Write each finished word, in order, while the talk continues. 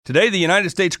Today, the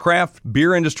United States craft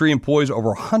beer industry employs over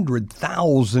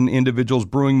 100,000 individuals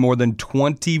brewing more than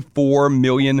 24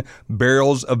 million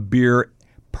barrels of beer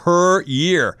per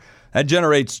year. That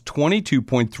generates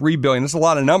 $22.3 billion. That's a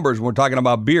lot of numbers when we're talking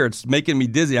about beer. It's making me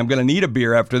dizzy. I'm going to need a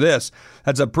beer after this.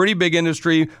 That's a pretty big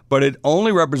industry, but it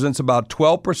only represents about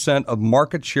 12% of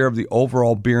market share of the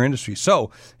overall beer industry.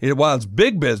 So while it's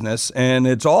big business and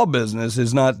it's all business,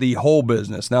 it's not the whole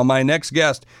business. Now, my next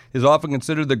guest is often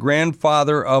considered the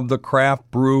grandfather of the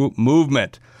craft brew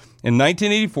movement. In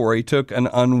 1984, he took an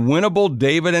unwinnable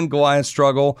David and Goliath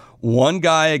struggle, one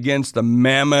guy against the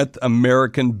mammoth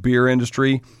American beer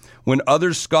industry. When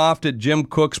others scoffed at Jim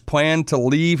Koch's plan to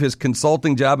leave his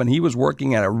consulting job, and he was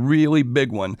working at a really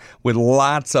big one with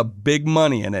lots of big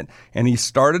money in it, and he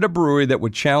started a brewery that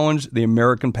would challenge the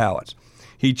American palates.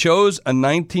 He chose a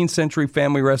 19th century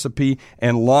family recipe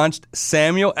and launched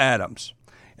Samuel Adams.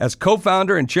 As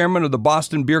co-founder and chairman of the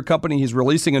Boston Beer Company, he's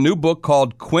releasing a new book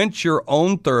called Quench Your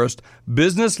Own Thirst,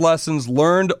 Business Lessons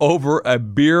Learned Over a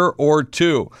Beer or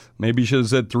Two. Maybe you should have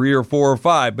said 3 or 4 or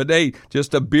 5, but hey,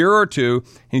 just a beer or two.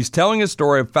 He's telling his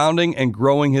story of founding and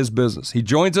growing his business. He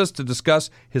joins us to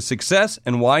discuss his success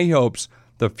and why he hopes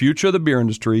the future of the beer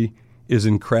industry is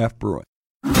in craft brewing.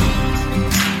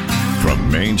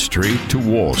 From Main Street to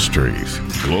Wall Street,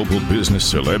 global business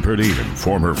celebrity and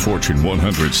former Fortune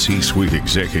 100 C-suite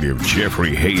executive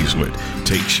Jeffrey Hayzlett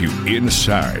takes you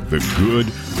inside the good,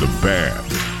 the bad,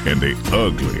 and the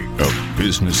ugly of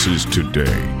businesses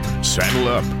today. Saddle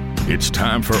up. It's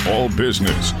time for All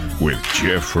Business with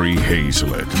Jeffrey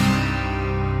Hayzlett.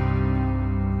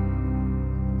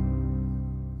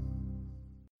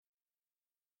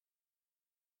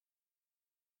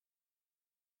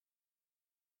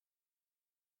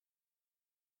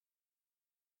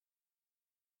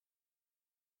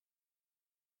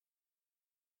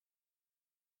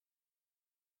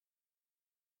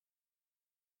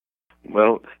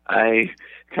 Well, I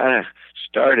kind of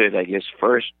started, I guess,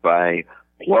 first by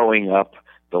blowing up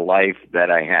the life that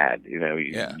I had. You know,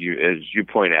 as you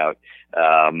point out,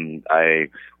 I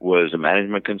was a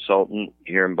management consultant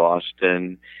here in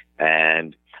Boston,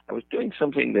 and I was doing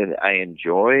something that I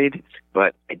enjoyed,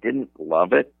 but I didn't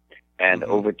love it. And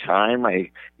over time, I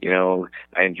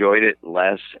enjoyed it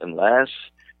less and less,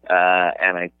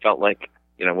 and I felt like,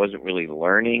 I wasn't really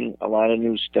learning a lot of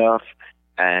new stuff.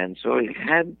 And so I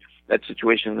had that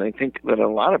situation that I think that a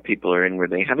lot of people are in, where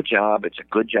they have a job, it's a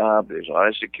good job, there's a lot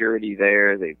of security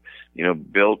there, they've,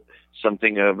 built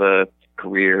something of a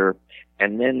career,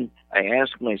 and then I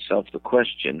ask myself the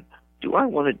question, do I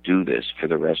want to do this for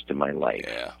the rest of my life?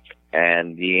 Yeah.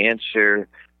 And the answer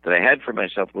that I had for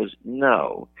myself was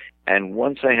no. And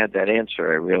once I had that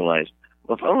answer, I realized,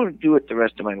 well, if I want to do it the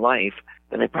rest of my life,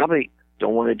 then I probably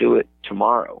don't want to do it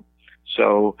tomorrow.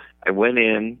 So I went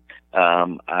in,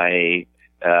 I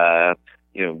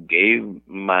gave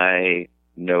my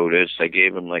notice. I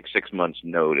gave them like 6 months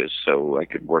notice so I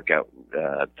could work out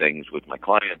things with my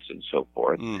clients and so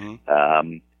forth.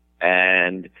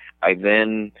 And I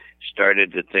then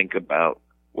started to think about,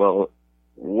 well,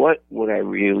 what would I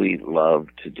really love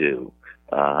to do?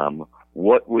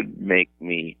 What would make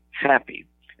me happy?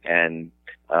 And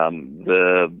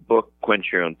the book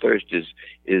Quench Your Own Thirst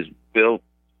is built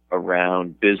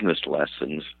around business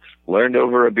lessons learned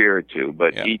over a beer or two,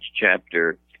 but each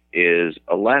chapter is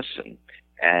a lesson.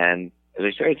 And as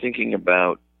I started thinking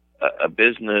about a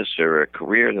business or a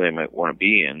career that I might want to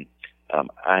be in,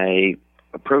 I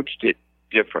approached it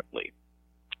differently.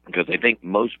 Because I think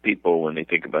most people, when they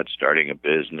think about starting a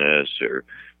business or,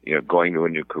 going to a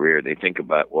new career, they think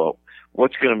about, well,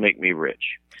 what's going to make me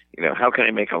rich? How can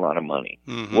I make a lot of money?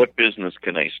 What business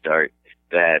can I start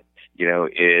that,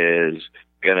 is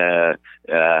going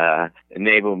to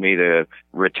enable me to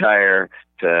retire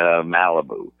to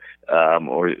Malibu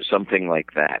or something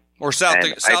like that. Or South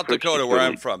Dakota, where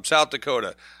I'm from. South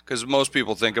Dakota, because most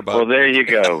people think about... Well, there you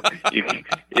go. You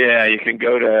can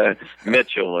go to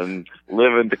Mitchell and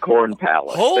live in the Corn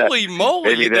Palace. Holy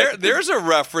moly, there's a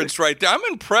reference right there. I'm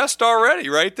impressed already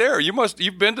right there.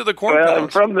 You've been to the Corn Palace. Well, I'm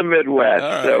from the Midwest,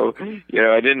 right. So,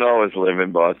 I didn't always live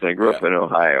in Boston. I grew up in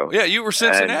Ohio. Yeah, you were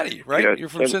Cincinnati, right? You're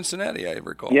from Cincinnati, I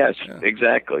recall. Yes,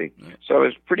 exactly. Yeah. So I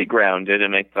was pretty grounded,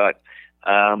 and I thought,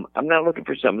 I'm not looking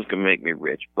for something that's going to make me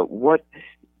rich, but what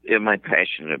am I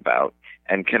passionate about,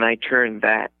 and can I turn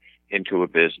that into a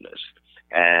business?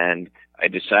 And I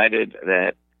decided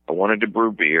that I wanted to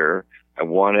brew beer. I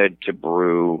wanted to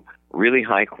brew really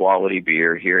high quality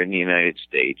beer here in the United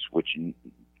States, which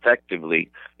effectively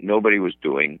nobody was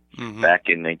doing back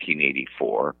in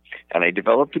 1984. And I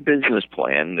developed a business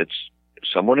plan that's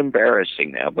somewhat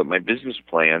embarrassing now, but my business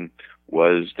plan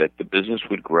was that the business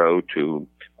would grow to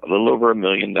a little over $1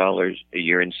 million a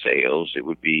year in sales. It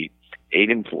would be 8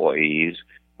 employees.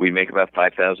 We make about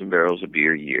 5,000 barrels of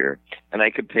beer a year, and I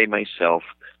could pay myself,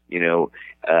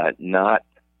 not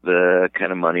the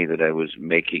kind of money that I was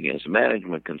making as a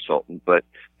management consultant, but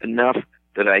enough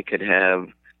that I could have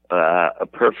a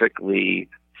perfectly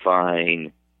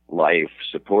fine life,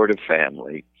 support a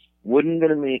family. Wouldn't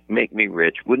gonna make me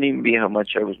rich. Wouldn't even be how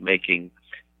much I was making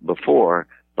before,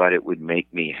 but it would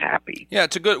make me happy. Yeah,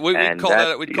 it's a good. We'd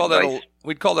call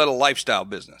that a lifestyle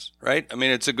business, right? I mean,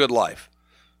 it's a good life,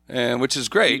 and which is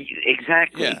great.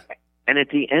 Exactly. Yeah. And at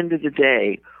the end of the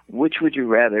day, which would you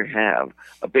rather have,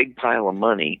 a big pile of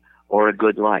money or a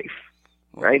good life,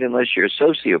 right? Unless you're a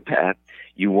sociopath,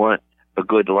 you want a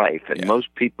good life. And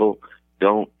most people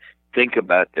don't think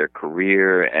about their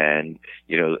career and,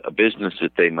 a business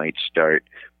that they might start,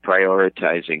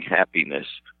 prioritizing happiness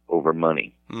over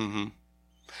money. Mm-hmm.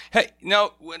 Hey,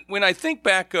 now, when I think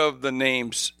back of the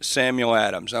names Samuel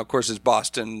Adams, now, of course, it's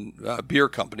Boston Beer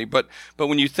Company, but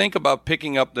when you think about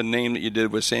picking up the name that you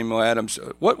did with Samuel Adams,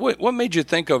 what made you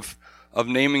think of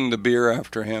naming the beer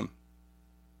after him?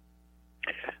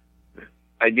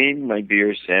 I named my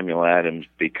beer Samuel Adams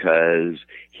because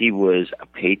he was a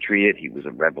patriot. He was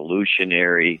a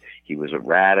revolutionary. He was a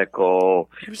radical.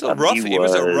 He was a ruffian. He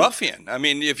was a ruffian. I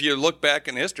mean, if you look back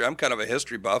in history, I'm kind of a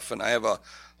history buff, and I have a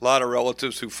lot of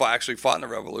relatives who actually fought in the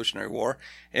Revolutionary War,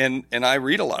 and I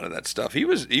read a lot of that stuff. He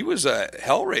was a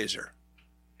hellraiser.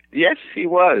 Yes, he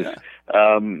was.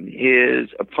 Yeah. His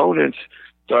opponents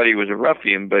thought he was a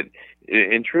ruffian, but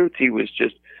in truth, he was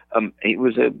just he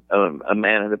was a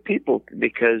man of the people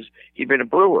because he'd been a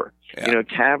brewer. Yeah.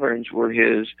 Taverns were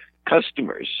his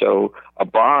customers, so a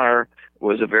bar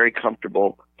was a very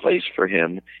comfortable place for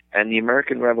him. And the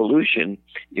American Revolution,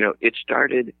 it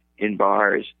started in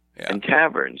bars and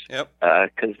taverns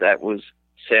because that was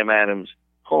Sam Adams'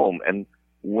 home. And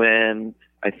when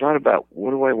I thought about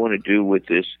what do I want to do with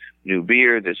this new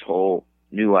beer, this whole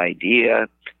new idea,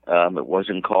 it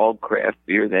wasn't called craft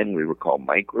beer then. We were called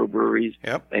microbreweries.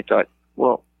 Yep. I thought,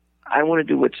 well, I want to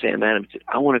do what Sam Adams did.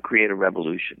 I want to create a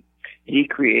revolution. He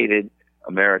created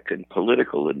American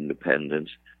political independence.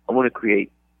 I want to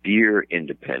create beer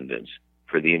independence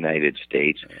for the United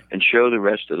States and show the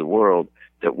rest of the world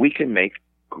that we can make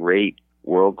great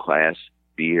world-class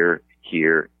beer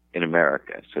here in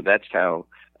America. So that's how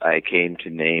I came to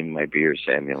name my beer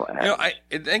Samuel Adams. I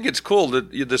think it's cool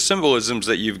that the symbolisms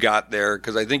that you've got there,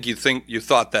 because I think you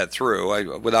thought that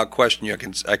through. Without question,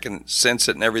 I can sense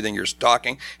it in everything you're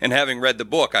talking. And having read the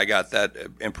book, I got that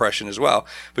impression as well.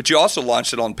 But you also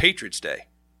launched it on Patriots Day,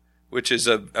 which is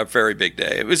a very big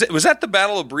day. Was that the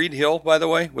Battle of Breed Hill, by the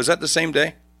way? Was that the same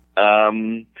day?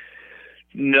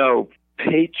 No,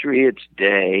 Patriots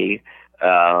Day,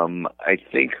 I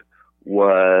think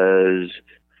was.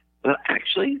 Well,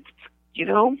 actually,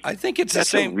 I think it's that's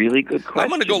the same. A really good question. I'm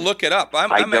going to go look it up.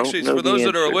 I'm actually, for those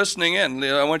that are listening in,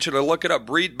 I want you to look it up.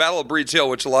 Battle of Breeds Hill,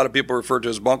 which a lot of people refer to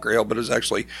as Bunker Hill, but it's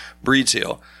actually Breeds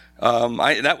Hill.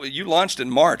 You launched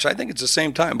in March. I think it's the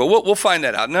same time, but we'll find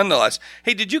that out. Nonetheless,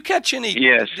 hey, did you catch any?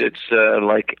 Yes, it's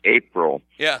like April.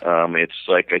 Yeah. It's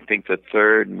like I think the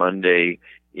third Monday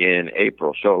in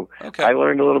April. So okay. I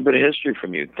learned a little bit of history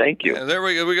from you. Thank you. Yeah, there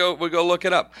we go. We go look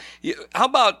it up. How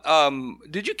about,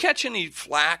 did you catch any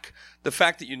flack, the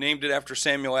fact that you named it after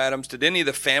Samuel Adams? Did any of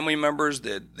the family members,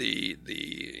 the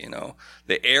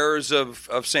heirs of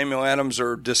Samuel Adams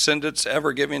or descendants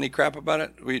ever give you any crap about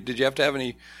it? Did you have to have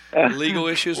any legal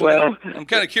issues with it? I'm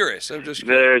kind of curious.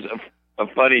 There's a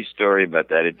funny story about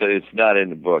that. It's not in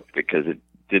the book because it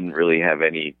didn't really have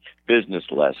any business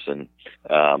lesson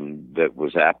that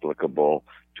was applicable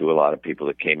to a lot of people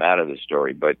that came out of the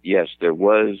story. But yes, there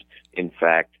was, in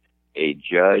fact, a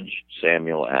Judge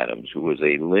Samuel Adams who was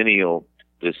a lineal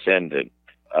descendant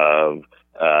of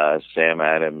Sam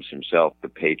Adams himself, the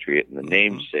patriot and the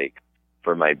namesake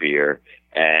for my beer.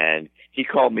 And he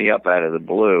called me up out of the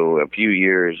blue a few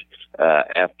years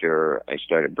after I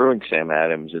started brewing Sam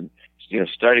Adams and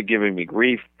started giving me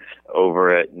grief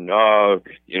over it. And,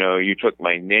 you took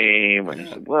my name. And I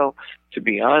said, well, to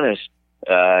be honest,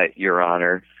 Your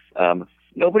Honor,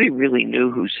 nobody really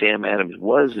knew who Sam Adams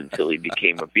was until he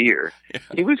became a beer. Yeah.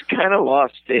 He was kind of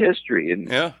lost to history,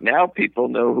 and now people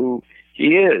know who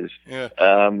he is. Yeah.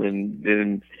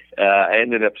 And I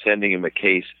ended up sending him a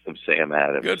case of Sam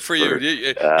Adams. Good for you.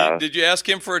 Did you ask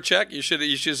him for a check? You should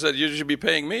have said, you should be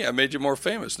paying me. I made you more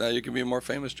famous. Now you can be more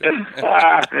famous, Joe.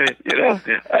 I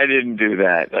didn't do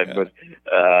that. But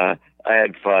I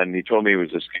had fun. He told me he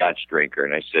was a Scotch drinker,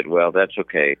 and I said, well, that's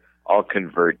okay. I'll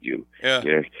convert you.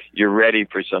 Yeah. You're ready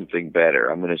for something better.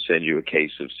 I'm going to send you a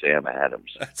case of Sam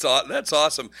Adams. That's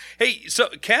awesome. Hey, so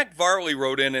Cac Varley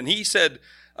wrote in and he said,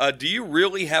 do you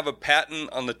really have a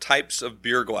patent on the types of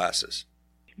beer glasses?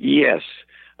 Yes,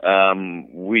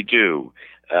 we do.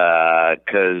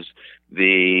 Because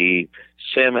the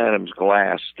Sam Adams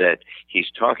glass that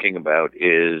he's talking about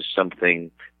is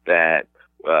something that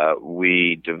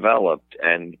we developed.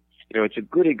 And, it's a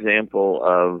good example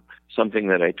of something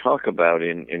that I talk about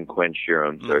in Quench Your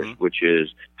Own Thirst, which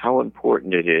is how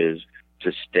important it is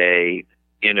to stay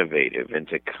innovative and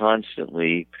to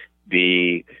constantly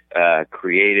be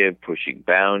creative, pushing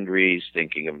boundaries,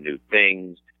 thinking of new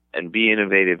things, and be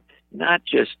innovative, not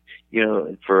just,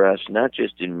 for us, not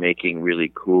just in making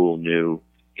really cool, new,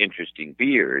 interesting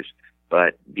beers,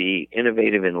 but be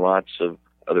innovative in lots of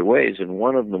other ways. And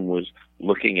one of them was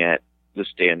looking at the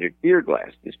standard beer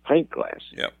glass, this pint glass,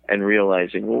 and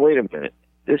realizing, well, wait a minute,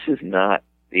 this is not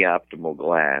the optimal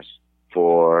glass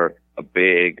for a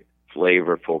big,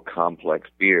 flavorful, complex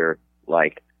beer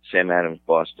like Sam Adams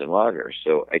Boston Lager.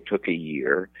 So I took a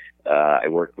year. I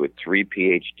worked with 3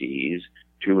 PhDs,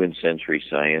 2 in sensory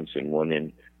science and 1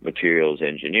 in materials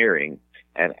engineering.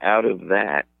 And out of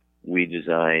that, we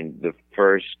designed the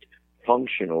first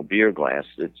functional beer glass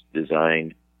that's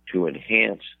designed to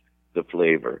enhance the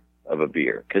flavor of a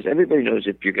beer. Because everybody knows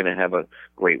if you're going to have a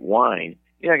great wine,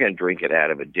 you're not going to drink it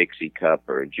out of a Dixie cup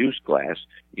or a juice glass.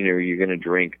 You're going to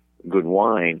drink good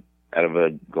wine out of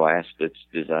a glass that's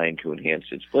designed to enhance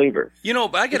its flavor.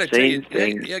 But I got to tell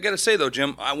you, I got to say though,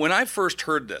 Jim, when I first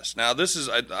heard this, now this is,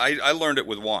 I learned it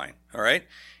with wine, all right?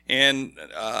 And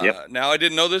now I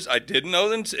didn't know this. I didn't know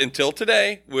this until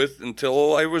today,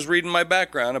 until I was reading my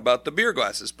background about the beer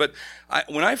glasses. But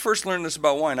when I first learned this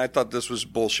about wine, I thought this was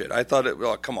bullshit. I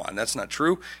thought, come on, that's not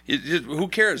true. Who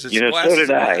cares? It's glass. So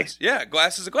did I. Yeah,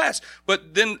 glass is a glass.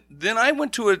 But then I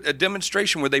went to a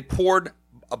demonstration where they poured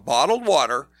a bottled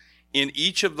water in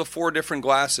each of the 4 different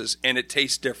glasses, and it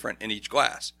tastes different in each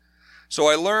glass. So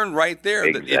I learned right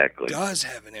there that it does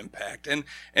have an impact.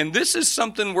 And this is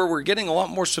something where we're getting a lot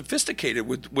more sophisticated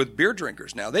with beer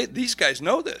drinkers now. These guys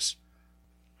know this.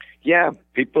 Yeah,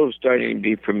 people are starting to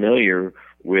be familiar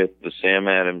with the Sam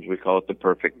Adams, we call it the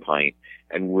perfect pint,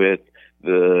 and with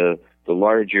the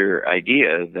larger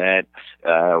idea that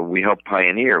we help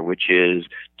pioneer, which is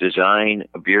design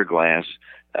a beer glass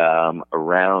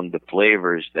around the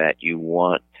flavors that you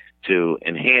want to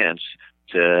enhance,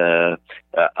 to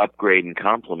upgrade and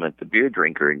complement the beer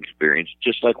drinker experience,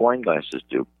 just like wine glasses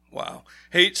do. Wow.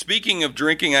 Hey, speaking of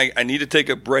drinking, I need to take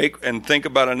a break and think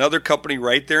about another company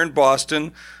right there in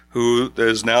Boston who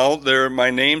is now my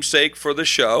namesake for the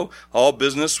show. All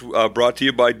business brought to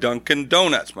you by Dunkin'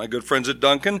 Donuts, my good friends at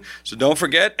Dunkin'. So don't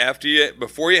forget,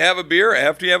 before you have a beer,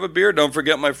 after you have a beer, don't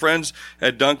forget my friends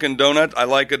at Dunkin' Donuts. I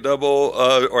like a double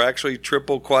or actually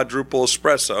triple, quadruple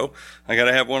espresso. I got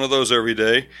to have one of those every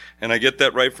day, and I get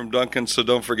that right from Dunkin', so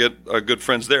don't forget our good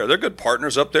friends there. They're good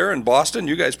partners up there in Boston.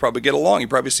 You guys probably get along. You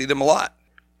probably see them a lot.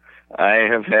 I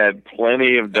have had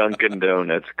plenty of Dunkin'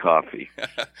 Donuts coffee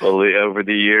over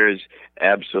the years,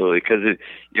 absolutely. Because,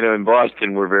 in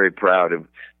Boston, we're very proud of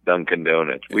Dunkin'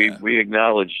 Donuts. Yeah. We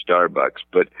acknowledge Starbucks,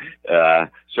 but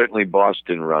certainly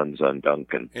Boston runs on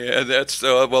Dunkin'. Yeah, that's,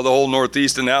 the whole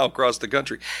Northeast and now across the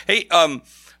country. Hey, I'm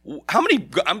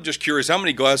just curious, how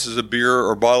many glasses of beer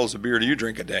or bottles of beer do you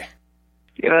drink a day?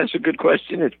 That's a good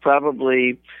question. It's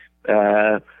probably 2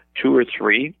 or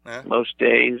 3 most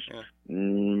days. Yeah.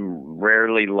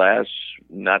 Rarely less,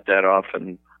 not that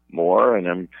often more,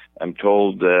 and I'm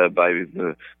told by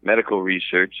the medical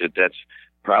research that that's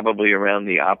probably around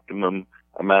the optimum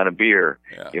amount of beer,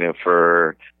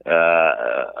 for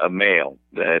a male.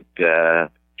 That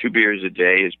 2 beers a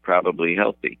day is probably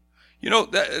healthy.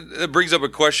 That brings up a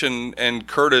question, and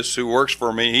Curtis, who works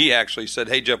for me, he actually said,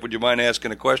 hey, Jeff, would you mind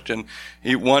asking a question?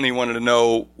 He wanted to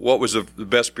know what was the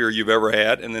best beer you've ever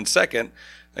had, and then second,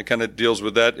 that kind of deals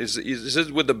with that, is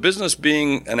with the business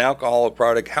being an alcoholic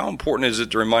product, how important is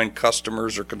it to remind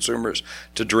customers or consumers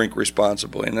to drink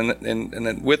responsibly? And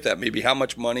then with that, maybe how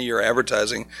much money or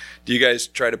advertising do you guys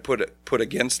try to put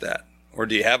against that? Or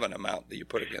do you have an amount that you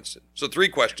put against it? So 3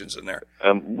 questions in there.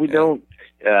 We don't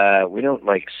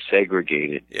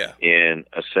segregate it in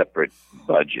a separate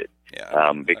budget.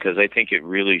 Because I think it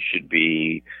really should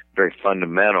be very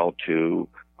fundamental to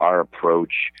our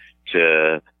approach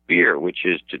to beer, which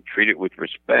is to treat it with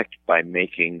respect by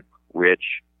making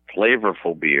rich,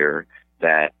 flavorful beer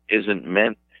that isn't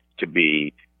meant to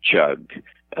be chugged,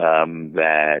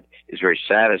 that is very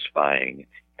satisfying.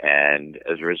 And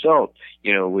as a result,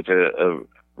 with a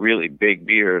really big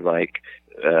beer like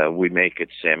we make at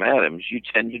Sam Adams, you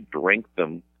tend to drink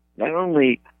them not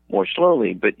only more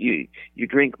slowly, but you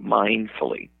drink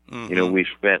mindfully. Mm-hmm. We've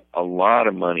spent a lot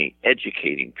of money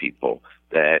educating people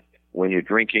that when you're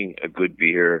drinking a good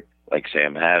beer like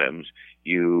Sam Adams,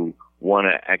 you want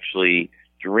to actually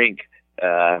drink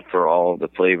for all the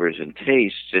flavors and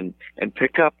tastes and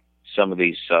pick up some of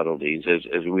these subtleties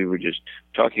as we were just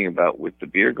talking about with the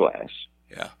beer glass.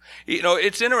 Yeah.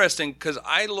 It's interesting because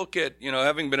I look at,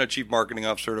 having been a chief marketing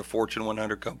officer at a Fortune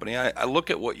 100 company, I look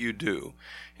at what you do,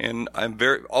 and I'm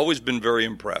always been very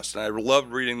impressed. And I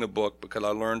love reading the book because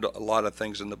I learned a lot of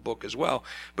things in the book as well.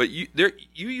 But you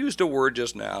used a word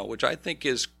just now, which I think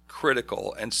is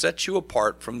critical and sets you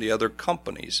apart from the other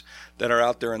companies that are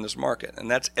out there in this market, and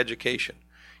that's education.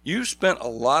 You spent a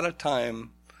lot of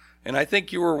time, and I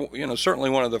think you were, certainly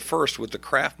one of the first with the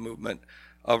craft movement,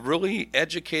 of really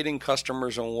educating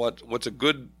customers on what's a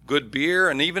good beer.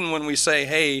 And even when we say,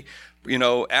 hey,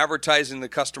 advertising the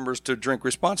customers to drink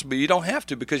responsibly, you don't have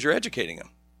to because you're educating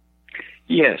them.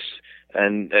 Yes,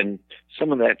 and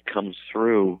some of that comes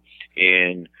through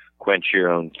in Quench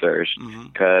Your Own Thirst,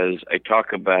 because I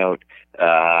talk about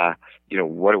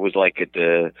what it was like at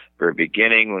the very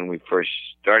beginning when we first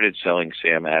started selling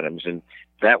Sam Adams, and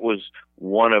that was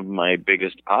one of my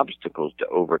biggest obstacles to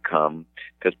overcome,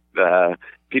 because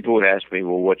people would ask me,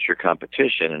 well, what's your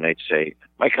competition? And I'd say,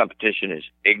 my competition is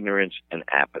ignorance and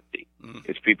apathy.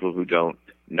 It's people who don't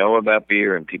know about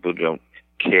beer and people who don't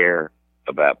care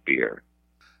about beer.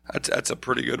 That's a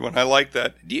pretty good one. I like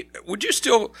that. Would you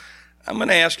still, I'm going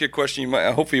to ask you a question.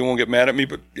 Hopefully you won't get mad at me,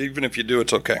 but even if you do,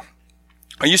 it's okay.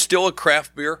 Are you still a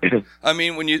craft beer? I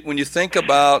mean, when you think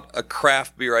about a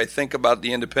craft beer, I think about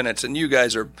the independents, and you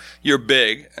guys you're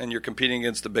big, and you're competing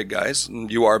against the big guys,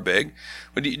 and you are big.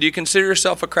 But do you consider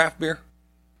yourself a craft beer?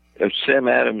 Sam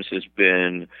Adams has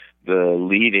been the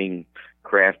leading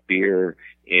craft beer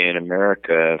in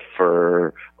America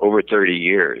for over 30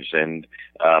 years, and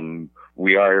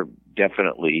we are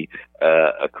definitely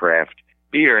a craft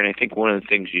beer. And I think one of the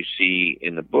things you see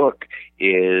in the book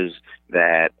is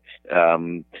that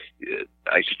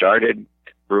I started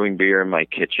brewing beer in my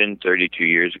kitchen 32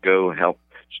 years ago, helped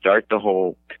start the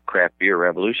whole craft beer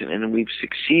revolution, and we've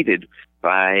succeeded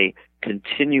by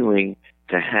continuing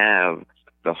to have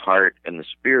the heart and the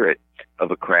spirit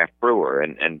of a craft brewer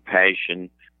and passion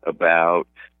about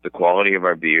the quality of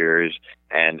our beers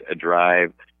and a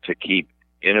drive to keep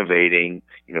innovating,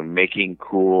 making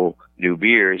cool new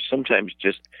beers, sometimes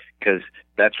just because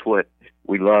that's what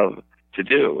we love to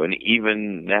do. And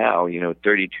even now,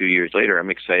 32 years later,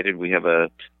 I'm excited. We have a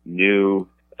new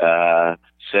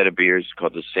set of beers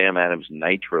called the Sam Adams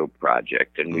Nitro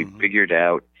Project, and we figured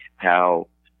out how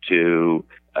to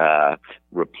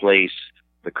replace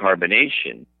the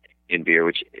carbonation in beer,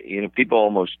 which people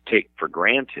almost take for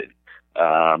granted.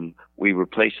 We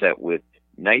replace that with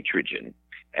nitrogen,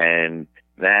 and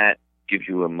that gives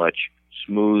you a much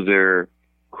smoother,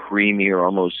 creamier,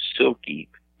 almost silky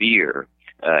beer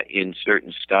in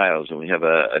certain styles. And we have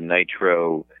a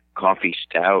nitro coffee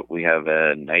stout, we have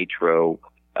a nitro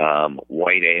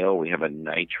white ale, we have a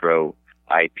nitro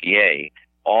IPA,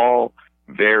 all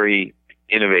very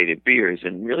innovative beers.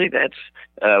 And really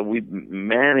that's we've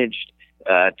managed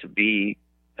to be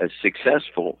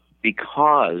successful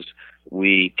because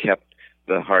we kept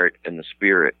the heart and the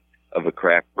spirit of a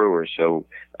craft brewer. So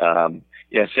Sam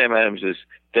Adams is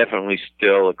definitely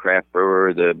still a craft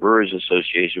brewer. The Brewers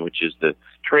Association, which is the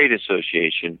trade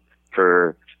association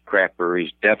for craft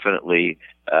breweries, definitely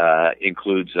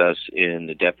includes us in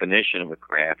the definition of a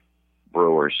craft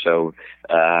brewer. So,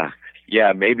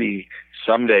 maybe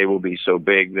someday we'll be so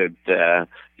big that,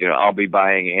 I'll be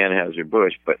buying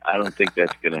Anheuser-Busch, but I don't think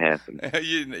that's going to happen.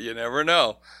 You never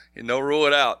know. No, rule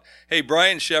it out. Hey,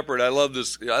 Brian Shepard, I love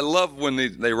this. I love when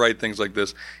they write things like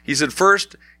this. He said,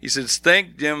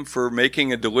 thank Jim for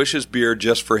making a delicious beer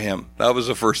just for him. That was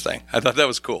the first thing. I thought that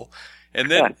was cool.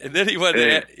 And then he went,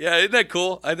 isn't that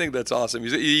cool? I think that's awesome.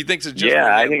 He thinks it's just for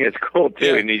him. I think it's cool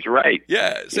too, and he's right.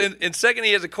 Yeah. So, and second,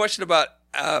 he has a question about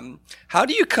how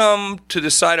do you come to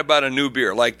decide about a new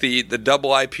beer, like the double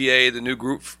IPA, the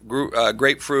new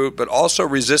grapefruit, but also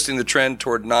resisting the trend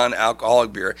toward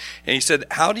non-alcoholic beer? And he said,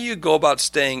 how do you go about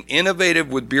staying innovative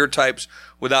with beer types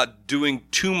without doing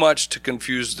too much to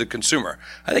confuse the consumer?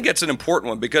 I think that's an important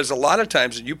one, because a lot of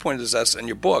times, and you pointed this out in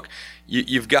your book,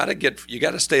 you got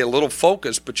to stay a little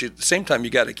focused, but at the same time, you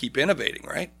got to keep innovating,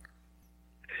 right?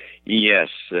 Yes,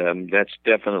 that's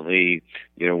definitely,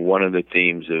 one of the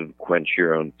themes of Quench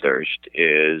Your Own Thirst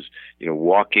is,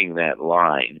 walking that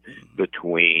line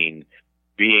between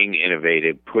being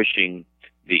innovative, pushing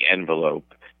the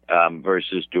envelope,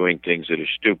 versus doing things that are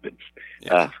stupid.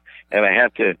 Yes. And I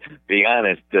have to be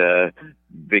honest,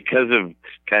 because of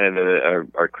kind of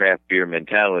our craft beer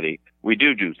mentality, we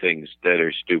do things that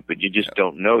are stupid. You just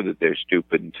don't know that they're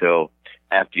stupid until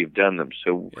after you've done them.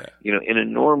 So, in a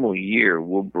normal year,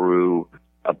 we'll brew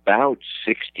about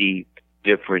 60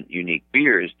 different unique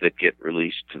beers that get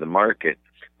released to the market,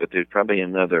 but there's probably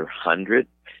another 100,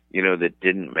 that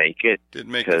didn't make it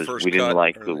because we didn't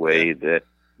like the way that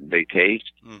they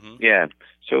taste. Mm-hmm. Yeah.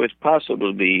 So it's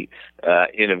possible to be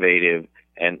innovative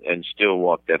and still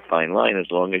walk that fine line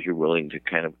as long as you're willing to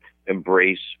kind of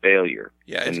embrace failure.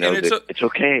 Yeah, and know that it's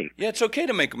okay. Yeah, it's okay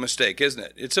to make a mistake, isn't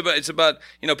it? It's about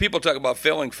people talk about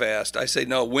failing fast. I say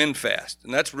no, win fast,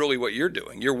 and that's really what you're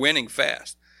doing. You're winning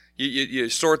fast. You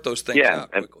sort those things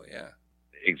out quickly. Yeah,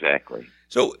 exactly.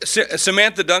 So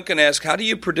Samantha Duncan asks, how do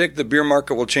you predict the beer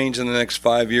market will change in the next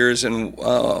 5 years, and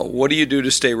what do you do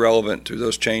to stay relevant to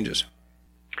those changes?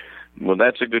 Well,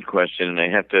 that's a good question, and I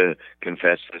have to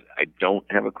confess that I don't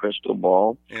have a crystal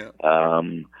ball. Yeah.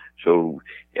 So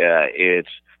it's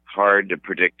hard to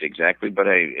predict exactly, but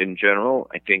in general,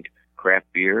 I think craft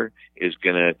beer is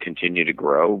going to continue to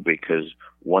grow because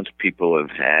once people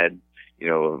have had,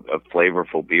 a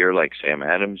flavorful beer like Sam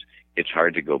Adams, it's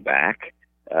hard to go back.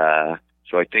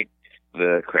 So I think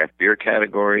the craft beer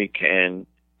category can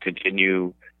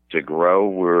continue to grow.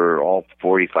 We're all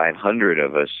 4,500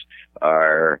 of us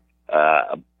are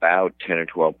about 10 or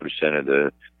 12% of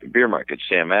the beer market.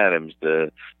 Sam Adams,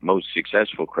 the most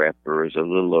successful craft brewer, is a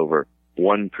little over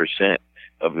 1%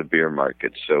 of the beer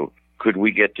market. So could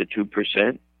we get to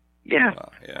 2%? Yeah,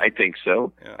 I think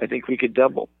so. Yeah. I think we could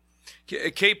double.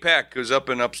 Kate Pack is up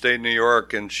in upstate New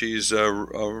York, and she's a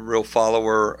real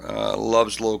follower,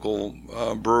 loves local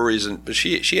breweries. But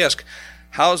she asked,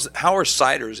 how are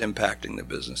ciders impacting the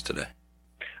business today?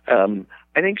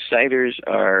 I think ciders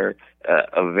are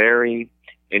a very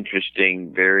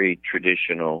interesting, very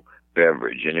traditional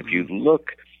beverage. And if you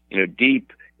look,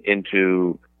 deep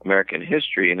into American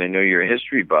history, and I know you're a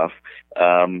history buff,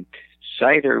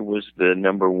 cider was the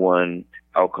number one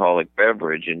alcoholic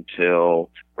beverage until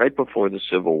right before the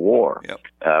Civil War,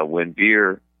 when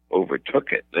beer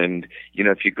overtook it. And,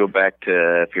 if you go back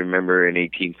to, if you remember in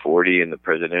 1840 in the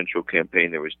presidential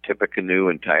campaign, there was Tippecanoe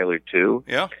and Tyler too.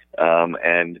 Yeah.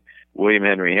 And William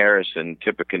Henry Harrison,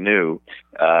 Tippecanoe,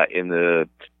 in the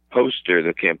poster,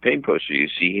 the campaign poster, you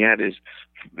see he had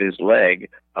his leg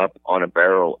up on a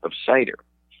barrel of cider,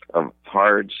 of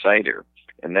hard cider.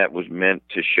 And that was meant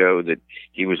to show that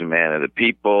he was a man of the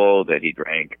people, that he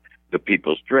drank the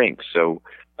people's drinks. So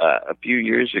a few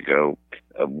years ago,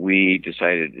 we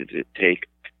decided to take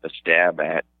a stab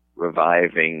at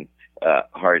reviving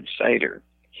hard cider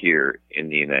here in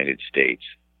the United States.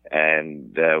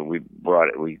 And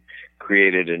we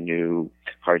created a new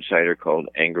hard cider called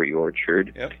Angry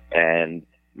Orchard. Yep. And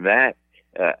that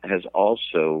has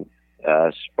also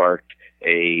sparked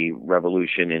a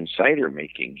revolution in cider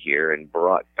making here and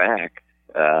brought back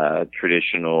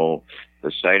traditional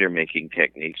cider making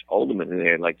techniques. Ultimately,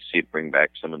 I'd like to see it bring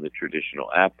back some of the traditional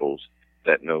apples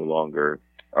that no longer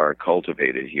are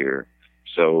cultivated here.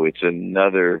 So it's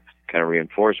another kind of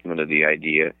reinforcement of the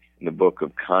idea in the book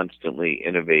of constantly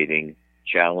innovating,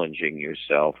 challenging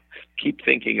yourself. Keep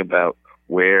thinking about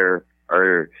where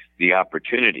are the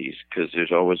opportunities, because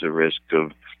there's always a risk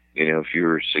of, if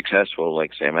you're successful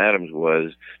like Sam Adams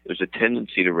was, there's a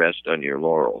tendency to rest on your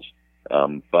laurels.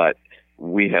 But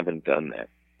we haven't done that.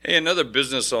 Hey, another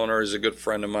business owner is a good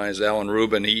friend of mine, is Alan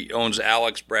Rubin. He owns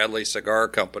Alex Bradley Cigar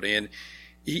Company, and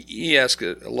he asked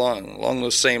along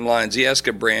those same lines. He asked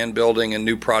a brand building and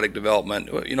new product development.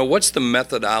 What's the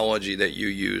methodology that you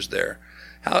use there?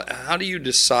 How do you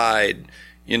decide,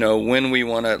 when we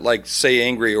want to, like, say,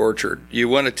 Angry Orchard, you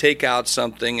want to take out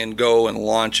something and go and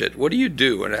launch it? What do you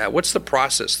do, and what's the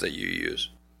process that you use?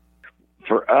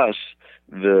 For us,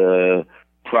 the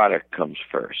product comes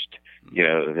first.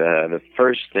 The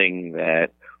first thing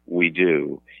that we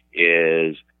do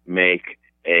is make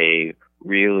a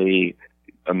really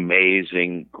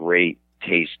amazing, great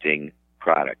tasting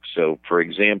product. So, for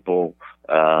example,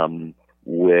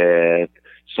 with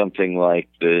something like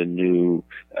the new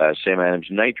Sam Adams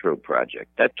Nitro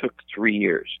project, that took 3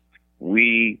 years.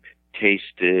 We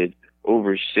tasted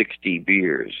over 60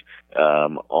 beers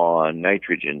on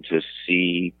nitrogen to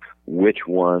see which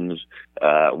ones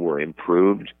were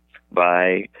improved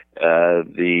by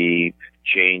the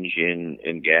change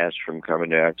in gas from carbon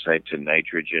dioxide to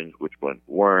nitrogen, which ones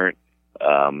weren't.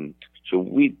 So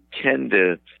we tend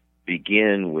to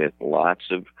begin with lots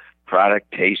of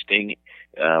product tasting,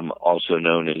 also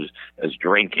known as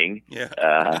drinking.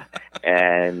 Yeah.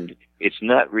 And it's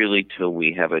not really till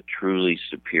we have a truly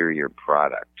superior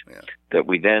product that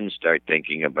we then start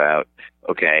thinking about,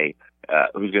 okay,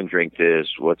 who's going to drink this?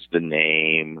 What's the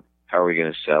name? How are we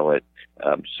going to sell it?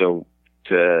 So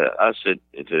to us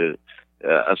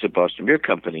at Boston Beer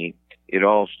Company, it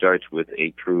all starts with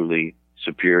a truly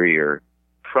superior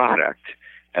product.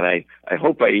 And I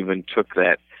hope I even took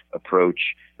that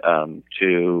approach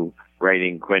to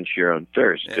writing Quench Your Own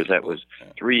Thirst, because that was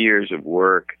 3 years of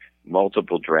work,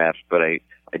 multiple drafts, but I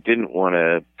didn't want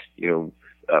to,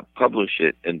 publish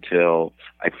it until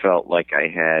I felt like I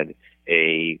had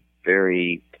a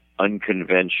very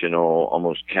unconventional,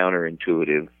 almost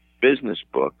counterintuitive business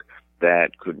book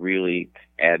that could really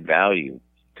add value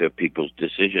to people's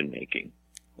decision making.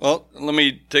 Well, let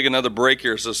me take another break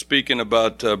here. So speaking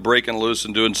about breaking loose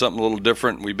and doing something a little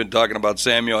different, we've been talking about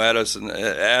Samuel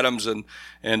Adams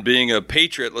and being a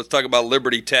patriot. Let's talk about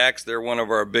Liberty Tax. They're one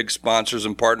of our big sponsors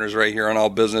and partners right here on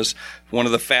All Business. One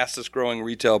of the fastest growing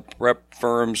retail prep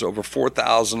firms, over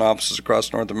 4,000 offices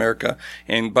across North America.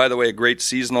 And by the way, a great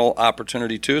seasonal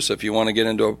opportunity too. So if you want to get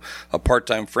into a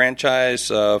part-time franchise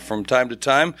from time to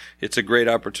time, it's a great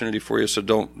opportunity for you. So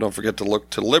don't forget to look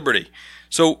to Liberty.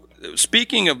 So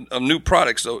speaking of new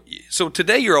products, so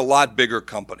today you're a lot bigger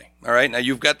company, all right? Now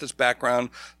you've got this background,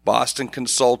 Boston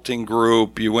Consulting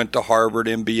Group, you went to Harvard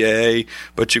MBA,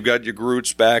 but you've got your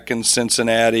roots back in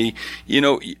Cincinnati.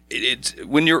 It's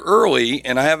when you're early,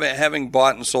 and having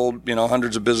bought and sold,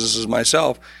 hundreds of businesses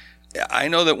myself, I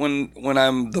know that when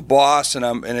I'm the boss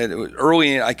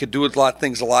early, I could do a lot of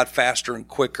things a lot faster and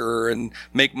quicker and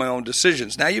make my own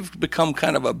decisions. Now you've become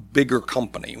kind of a bigger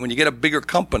company. When you get a bigger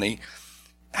company,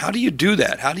 how do you do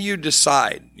that? How do you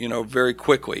decide, very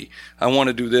quickly, I want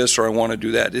to do this or I want to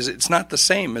do that? It's not the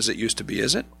same as it used to be,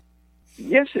 is it?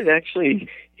 Yes, it actually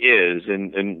is.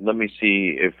 And let me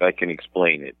see if I can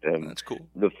explain it. That's cool.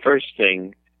 The first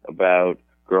thing about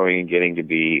growing and getting to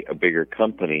be a bigger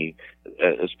company,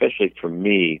 especially for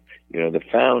me, the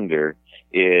founder,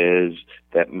 is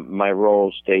that my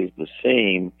role stays the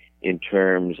same in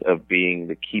terms of being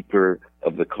the keeper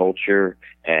of the culture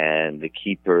and the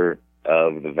keeper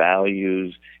of the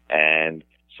values, and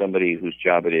somebody whose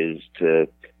job it is to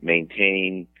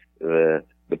maintain the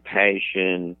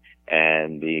passion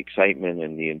and the excitement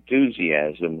and the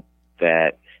enthusiasm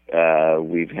that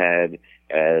we've had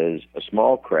as a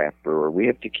small craft brewer. We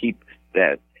have to keep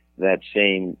that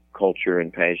same culture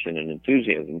and passion and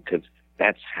enthusiasm, because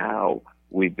that's how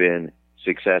we've been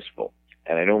successful.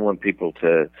 And I don't want people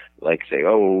to say,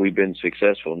 oh, well, we've been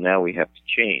successful, now we have to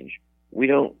change. We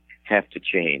don't have to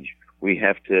change. We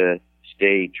have to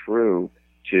stay true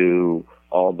to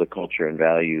all the culture and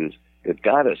values that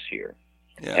got us here.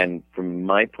 Yeah. And from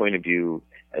my point of view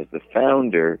as the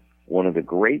founder, one of the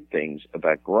great things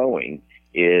about growing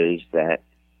is that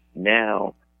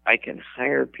now I can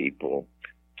hire people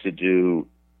to do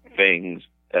things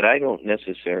that I don't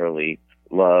necessarily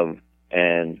love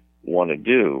and want to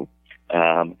do.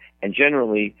 And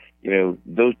generally,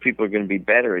 those people are going to be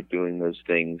better at doing those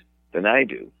things than I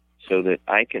do, so that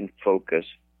I can focus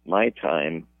my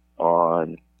time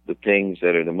on the things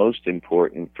that are the most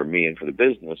important for me and for the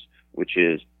business, which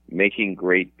is making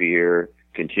great beer,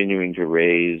 continuing to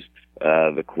raise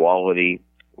the quality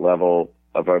level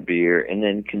of our beer, and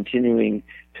then continuing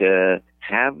to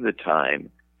have the time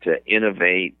to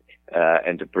innovate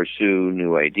and to pursue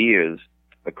new ideas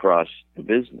across the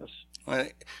business.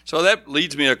 So that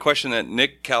leads me to a question that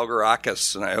Nick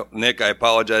Kalgarakis, and Nick, I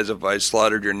apologize if I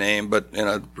slaughtered your name, but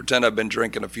pretend I've been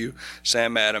drinking a few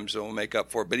Sam Adams and we'll make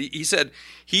up for it. But he said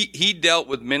he dealt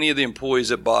with many of the employees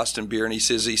at Boston Beer, and he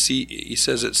says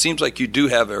it seems like you do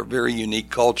have a very unique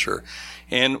culture.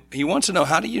 And he wants to know,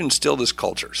 how do you instill this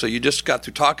culture? So you just got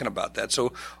through talking about that.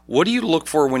 So what do you look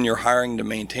for when you're hiring to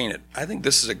maintain it? I think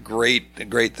this is a great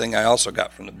thing I also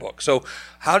got from the book. So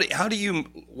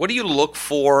what do you look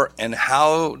for, and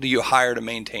how do you hire to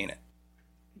maintain it?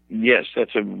 Yes,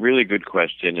 that's a really good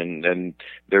question. And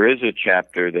there is a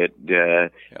chapter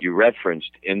that you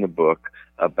referenced in the book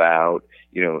about,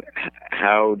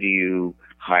 how do you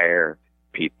hire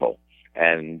people?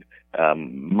 And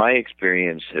my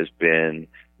experience has been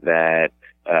that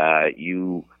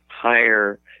you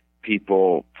hire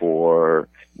people for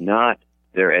not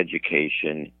their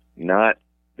education, not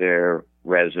their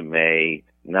resume,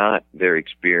 not their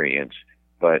experience,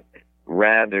 but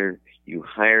rather you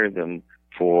hire them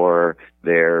for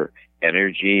their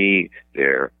energy,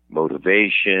 their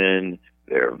motivation,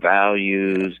 their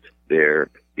values, their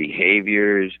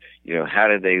behaviors. How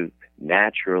do they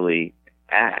naturally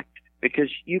act? Because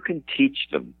you can teach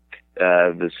them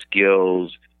the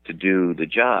skills to do the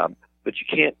job, but you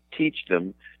can't teach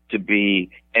them to be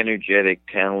energetic,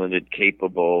 talented,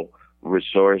 capable,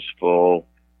 resourceful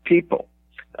people.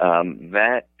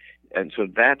 So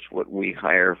that's what we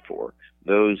hire for,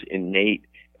 those innate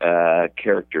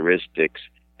characteristics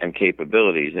and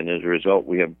capabilities. And as a result,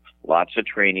 we have lots of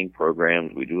training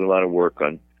programs. We do a lot of work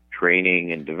on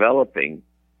training and developing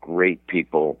great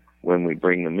people when we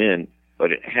bring them in,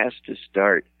 but it has to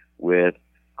start with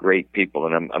great people.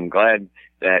 And I'm glad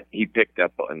that he picked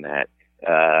up on that.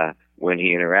 When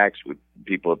he interacts with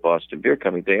people at Boston Beer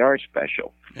Company, they are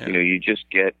special. Yeah. You just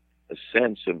get a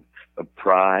sense of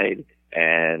pride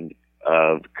and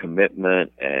of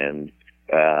commitment and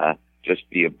just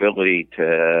the ability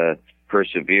to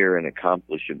persevere and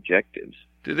accomplish objectives.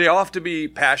 Do they all have to be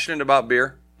passionate about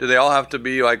beer? Do they all have to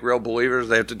be like real believers?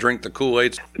 They have to drink the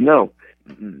Kool-Aid? No,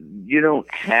 you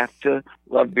don't have to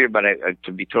love beer, but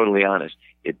to be totally honest,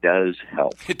 it does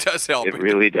help. It does help. It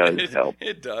really does help.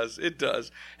 It does. It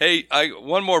does. Hey,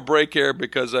 one more break here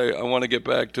because I want to get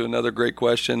back to another great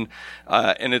question,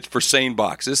 and it's for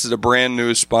SaneBox. This is a brand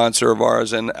new sponsor of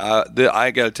ours, and I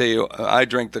got to tell you, I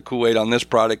drank the Kool-Aid on this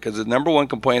product because the number one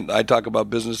complaint I talk about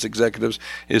business executives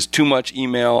is too much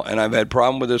email, and I've had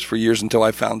problem with this for years until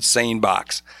I found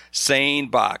SaneBox.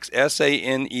 SaneBox,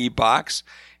 S-A-N-E box,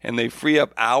 and they free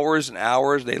up hours and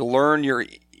hours. They learn your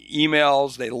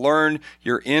emails, they learn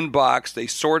your inbox, they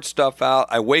sort stuff out.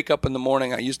 I wake up in the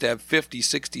morning, I used to have 50,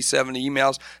 60, 70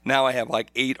 emails. Now I have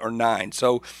like 8 or 9.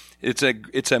 So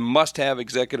it's a must-have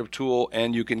executive tool,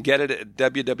 and you can get it at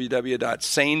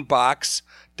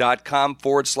www.sanebox.com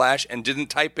 / and didn't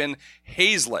type in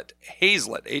Hayzlett,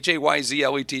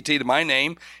 Hayzlett, to my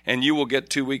name, and you will get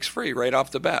 2 weeks free right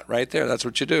off the bat, right there. That's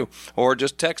what you do. Or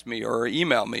just text me or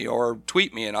email me or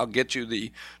tweet me, and I'll get you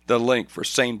the link for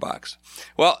SaneBox.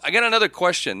 Well, I got another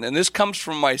question, and this comes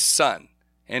from my son,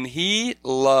 and he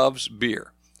loves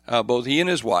beer. Both he and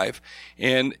his wife,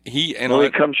 and he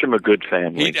comes from a good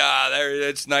family.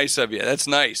 That's nice of you. That's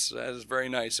nice. That is very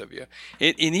nice of you.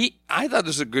 I thought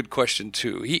this was a good question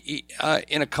too. He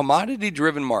in a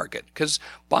commodity-driven market, because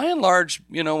by and large,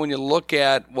 when you look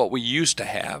at what we used to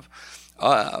have,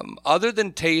 other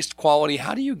than taste, quality,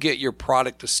 how do you get your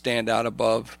product to stand out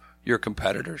above your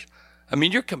competitors? I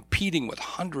mean, you're competing with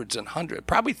hundreds and hundreds,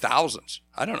 probably thousands.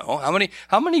 I don't know how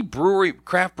many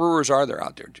craft brewers are there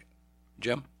out there,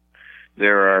 Jim?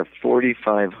 There are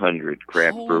 4,500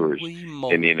 craft brewers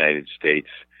in the United States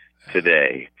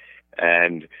today.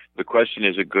 And the question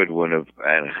is a good one of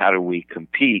how do we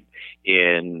compete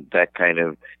in that kind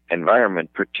of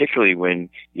environment, particularly when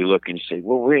you look and say,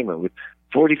 well, wait a minute, with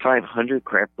 4,500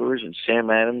 craft brewers and Sam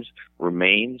Adams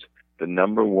remains the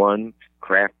number one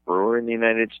craft brewer in the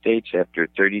United States after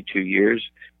 32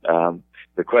 years.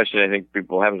 The question I think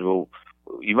people have is, well,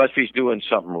 you must be doing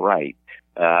something right.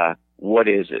 What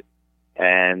is it?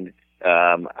 And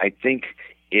I think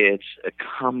it's a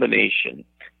combination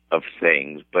of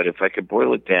things. But if I could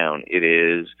boil it down, it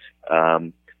is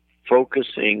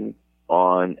focusing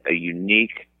on a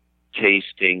unique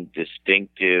tasting,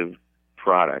 distinctive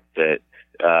product that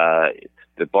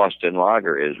the Boston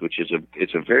Lager is, which is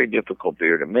it's a very difficult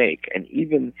beer to make. And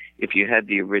even if you had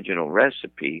the original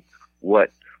recipe,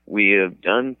 what we have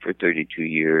done for 32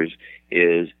 years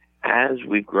is, as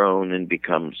we've grown and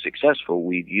become successful,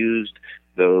 we've used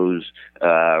those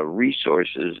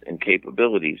resources and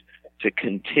capabilities to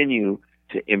continue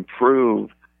to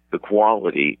improve the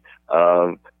quality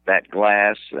of that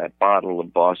glass, that bottle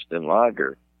of Boston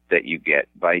Lager that you get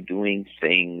by doing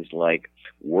things like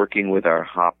working with our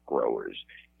hop growers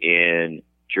in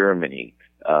Germany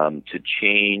to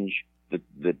change the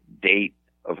date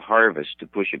of harvest, to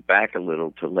push it back a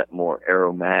little to let more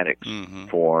aromatics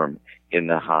form in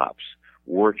the hops,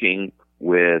 working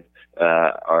with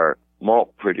our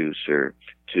malt producer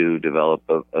to develop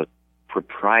a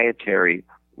proprietary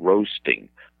roasting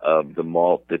of the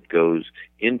malt that goes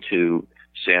into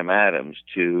Sam Adams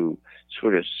to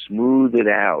sort of smooth it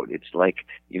out. It's like,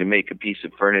 make a piece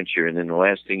of furniture, and then the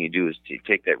last thing you do is to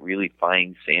take that really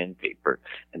fine sandpaper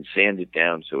and sand it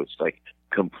down so it's like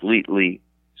completely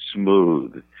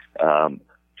smooth,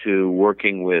 to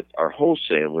working with our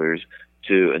wholesalers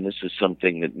and this is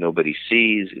something that nobody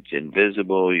sees, it's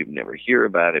invisible, you never hear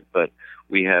about it, but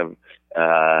we have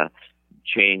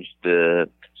changed the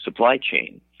supply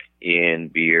chain in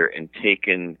beer and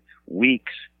taken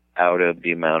weeks out of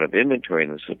the amount of inventory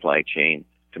in the supply chain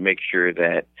to make sure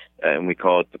that, and we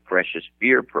call it the Precious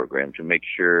Beer Program, to make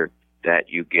sure that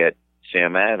you get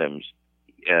Sam Adams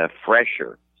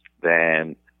fresher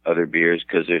than other beers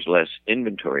because there's less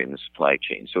inventory in the supply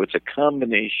chain. So it's a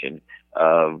combination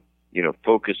of,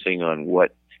 focusing on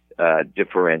what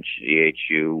differentiates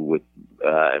you with,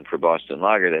 and for Boston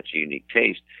Lager, that's a unique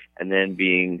taste, and then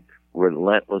being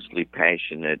relentlessly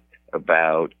passionate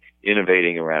about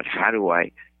innovating around how do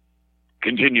I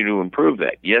continue to improve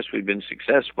that. Yes, we've been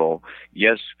successful.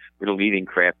 Yes, we're the leading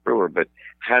craft brewer, but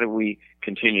how do we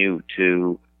continue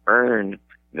to earn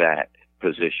that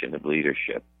position of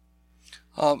leadership?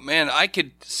 Oh, man, I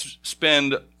could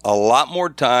spend a lot more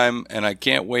time, and I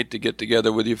can't wait to get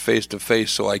together with you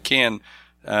face-to-face so I can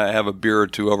have a beer or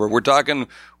two over. We're talking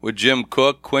with Jim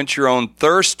Koch, Quench Your Own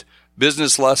Thirst,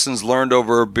 business lessons learned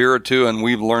over a beer or two, and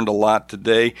we've learned a lot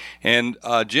today. And,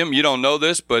 Jim, you don't know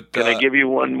this, but... Can I give you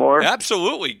one more?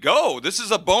 Absolutely. Go. This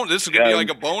is a bonus. This is going to be like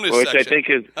a bonus which section. I think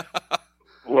is,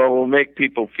 well, will make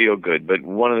people feel good. But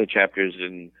one of the chapters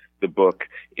in the book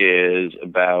is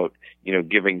about,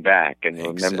 giving back and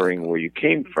remembering where you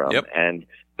came from. Yep. And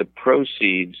the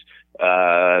proceeds,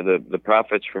 the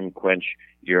profits from Quench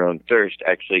Your Own Thirst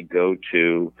actually go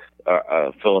to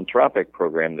a philanthropic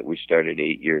program that we started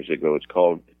 8 years ago. It's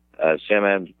called Sam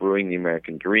Adams Brewing the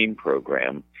American Dream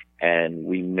Program. And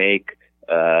we make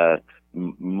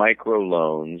micro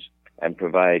loans and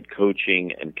provide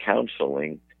coaching and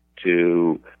counseling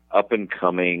to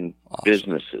up-and-coming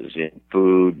businesses in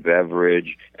food,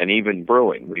 beverage, and even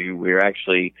brewing. We're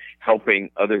actually helping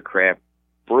other craft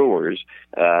brewers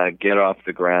get off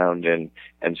the ground and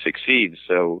succeed.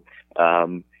 So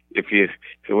when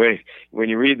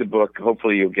you read the book,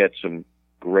 hopefully you'll get some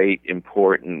great,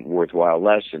 important, worthwhile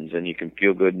lessons, and you can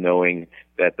feel good knowing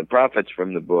that the profits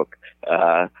from the book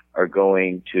are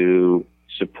going to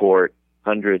support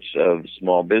hundreds of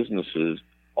small businesses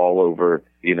all over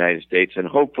the United States. And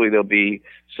hopefully there'll be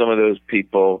some of those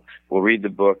people will read the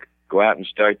book, go out and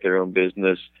start their own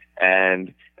business,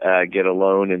 and get a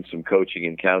loan and some coaching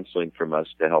and counseling from us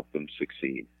to help them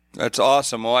succeed. That's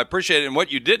awesome. Well, I appreciate it. And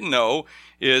what you didn't know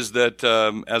is that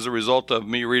as a result of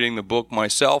me reading the book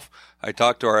myself, I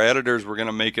talked to our editors. We're going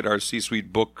to make it our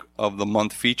C-Suite Book of the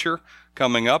Month feature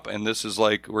coming up. And this is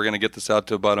we're going to get this out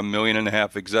to about 1.5 million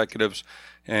executives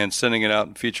and sending it out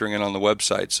and featuring it on the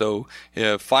website. So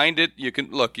find it. You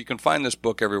can find this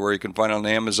book everywhere. You can find it on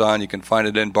Amazon. You can find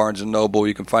it in Barnes & Noble.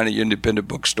 You can find it in independent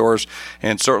bookstores.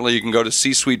 And certainly you can go to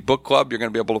C-Suite Book Club. You're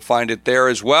going to be able to find it there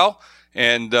as well.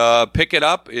 And pick it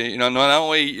up. Not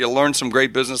only you learn some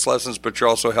great business lessons, but you're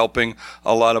also helping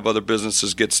a lot of other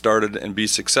businesses get started and be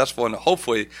successful. And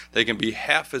hopefully they can be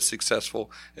half as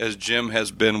successful as Jim has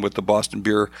been with the Boston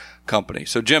Beer Company.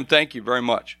 So, Jim, thank you very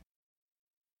much.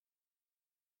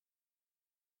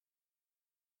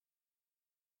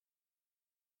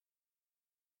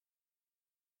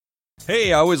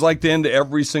 Hey, I always like to end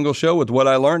every single show with what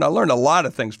I learned. I learned a lot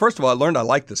of things. First of all, I learned I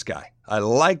like this guy.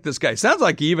 Sounds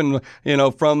like even,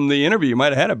 from the interview, you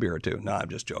might have had a beer or two. No, I'm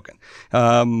just joking.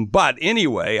 But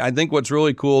anyway, I think what's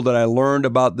really cool that I learned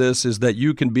about this is that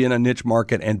you can be in a niche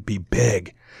market and be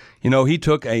big. He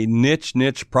took a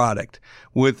niche product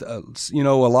with, a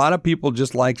lot of people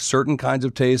just like certain kinds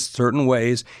of tastes, certain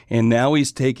ways, and now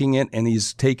he's taking it and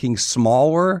he's taking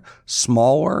smaller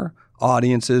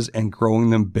audiences and growing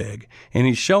them big. And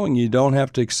he's showing you don't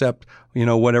have to accept,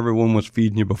 what everyone was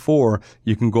feeding you before.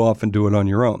 You can go off and do it on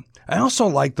your own. I also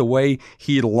like the way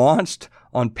he launched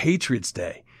on Patriots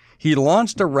Day. He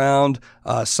launched around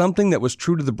something that was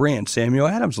true to the brand. Samuel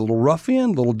Adams, a little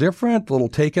ruffian, a little different, a little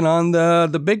taking on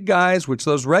the big guys, which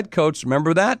those redcoats,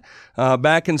 remember that?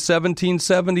 Back in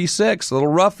 1776, little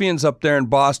ruffians up there in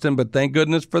Boston, but thank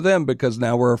goodness for them because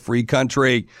now we're a free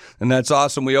country. And that's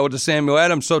awesome. We owe it to Samuel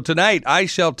Adams. So tonight, I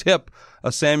shall tip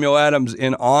a Samuel Adams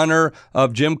in honor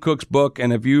of Jim Koch's book.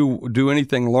 And if you do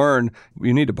anything learn,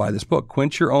 you need to buy this book,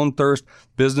 Quench Your Own Thirst,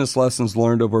 Business Lessons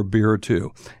Learned Over a Beer or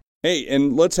Two. Hey,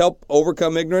 and let's help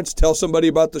overcome ignorance. Tell somebody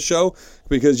about the show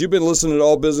because you've been listening to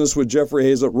All Business with Jeffrey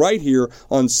Hayzlett right here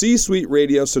on C-Suite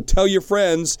Radio. So tell your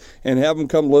friends and have them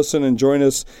come listen and join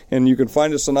us. And you can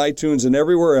find us on iTunes and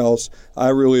everywhere else. I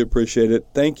really appreciate it.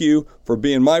 Thank you for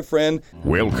being my friend.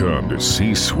 Welcome to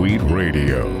C-Suite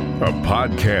Radio, a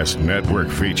podcast network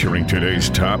featuring today's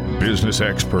top business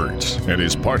experts and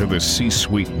is part of the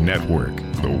C-Suite Network,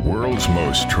 the world's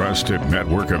most trusted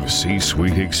network of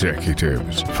C-Suite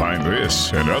executives. Find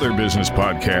this and other business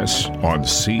podcasts on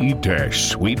c-suiteradio.com.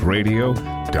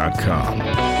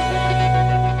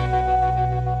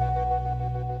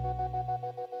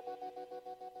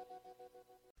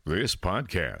 This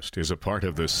podcast is a part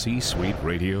of the C-Suite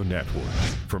Radio Network.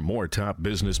 For more top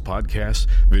business podcasts,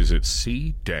 visit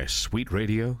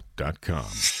c-suiteradio.com.